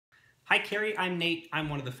Hi Kerry, I'm Nate. I'm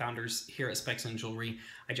one of the founders here at Spexton Jewelry.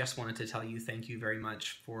 I just wanted to tell you thank you very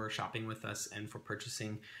much for shopping with us and for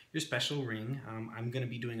purchasing your special ring. I'm going to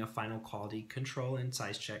be doing a final quality control and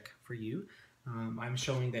size check for you. I'm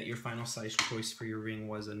showing that your final size choice for your ring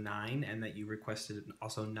was a 9 and that you requested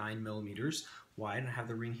also 9 millimeters wide. I have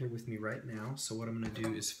the ring here with me right now, so what I'm going to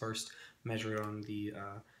do is first measure it on the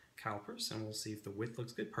calipers and we'll see if the width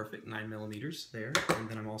looks good. Perfect, 9 millimeters there. And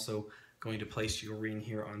then I'm also going to place your ring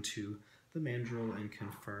here onto the mandrel and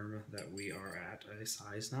confirm that we are at a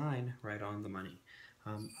size 9, right on the money.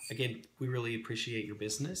 Again, we really appreciate your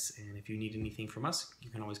business, and if you need anything from us,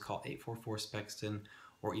 you can always call 844-SPEXTON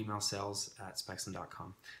or email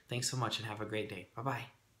sales@spexton.com. Thanks so much and have a great day. Bye-bye.